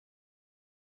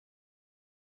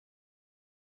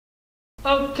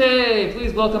Okay,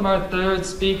 please welcome our third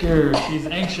speaker. She's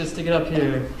anxious to get up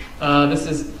here. This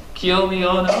is Kiyomi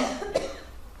Ohno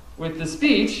with the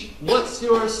speech, What's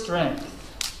Your Strength?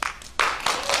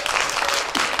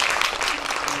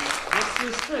 What's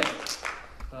Your Strength?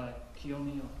 By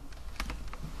Kiyomi Ohno.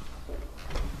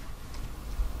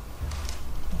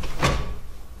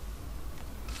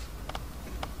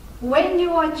 When you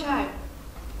were a child,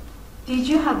 did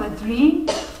you have a dream?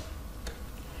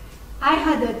 I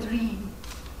had a dream.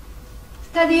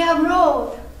 Study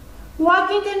abroad,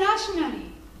 work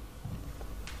internationally.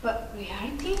 But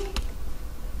reality?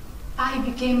 I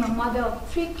became a mother of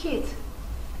 3 kids,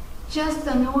 just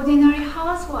an ordinary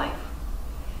housewife.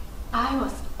 I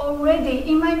was already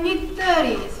in my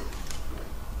mid-30s.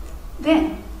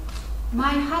 Then,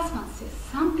 my husband said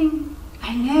something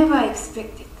I never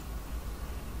expected.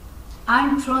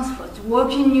 I'm transferred to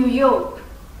work in New York.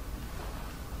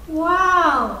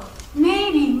 Wow!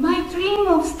 Maybe my dream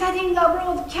of studying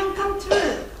abroad can come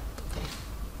true.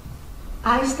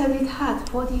 I studied hard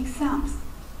for the exams,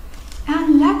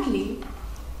 and luckily,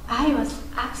 I was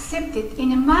accepted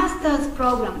in a master's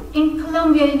program in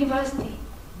Columbia University.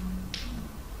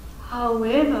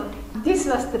 However, this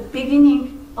was the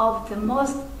beginning of the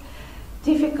most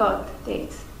difficult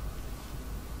days.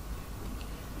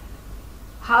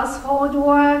 Household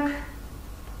work,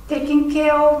 taking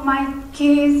care of my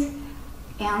kids,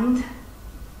 and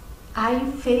I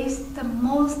faced the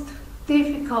most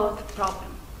difficult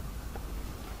problem.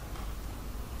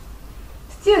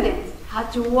 Students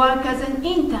had to work as an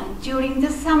intern during the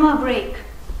summer break.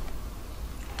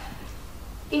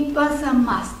 It was a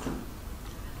must.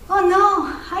 Oh no,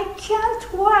 I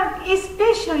can't work,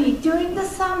 especially during the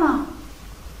summer.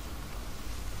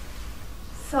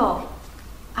 So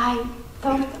I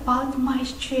talked about my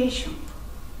situation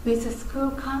with the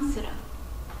school counselor.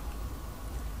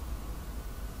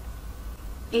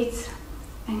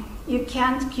 You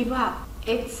can't give up.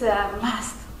 It's a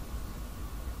must.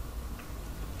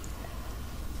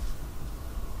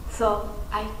 So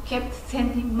I kept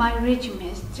sending my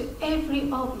resumes to every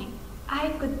opening I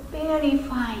could barely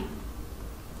find.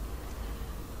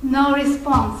 No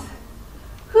response.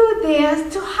 Who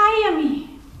dares to hire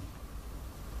me?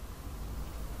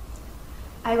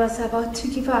 I was about to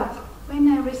give up when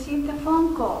I received a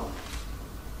phone call.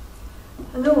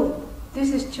 Hello,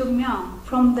 this is Myung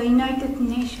from the United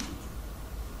Nations.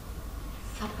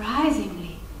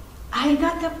 Surprisingly, I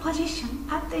got a position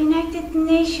at the United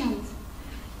Nations,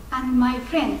 and my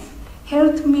friends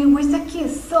helped me with the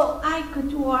kids so I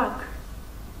could work.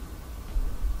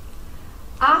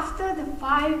 After the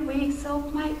 5 weeks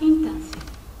of my internship,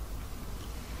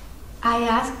 I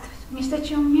asked Mr.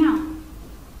 Myung,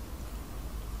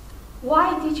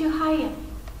 why did you hire me?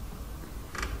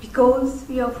 Because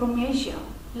you are from Asia,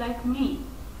 like me.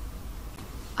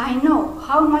 I know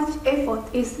how much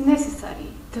effort is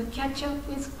necessary to catch up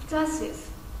with classes.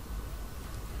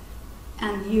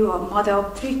 And you are a mother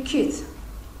of 3 kids.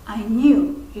 I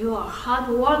knew you are a hard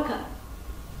worker.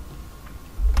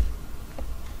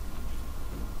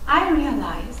 I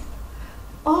realized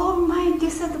all my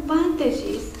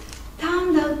disadvantages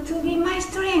turned out to be my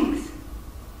strengths.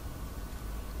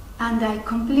 And I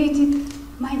completed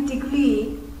my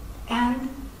degree and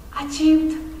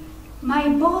achieved my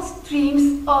both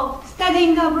dreams of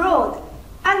studying abroad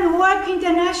and work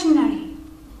internationally.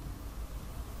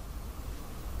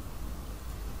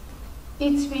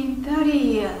 It's been 30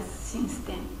 years since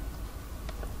then.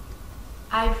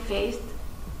 I faced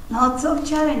lots of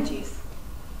challenges: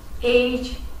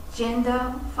 age,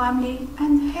 gender, family,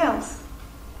 and health.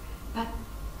 But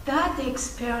that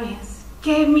experience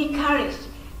gave me courage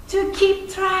to keep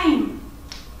trying.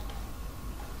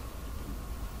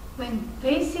 When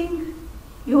facing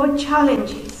your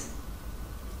challenges,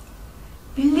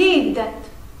 believe that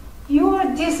your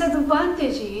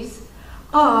disadvantages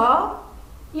are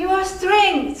your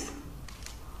strengths.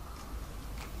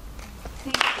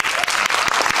 Thank you.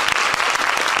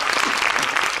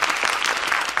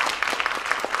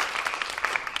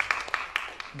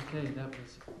 Okay, that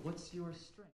was What's Your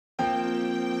Strength?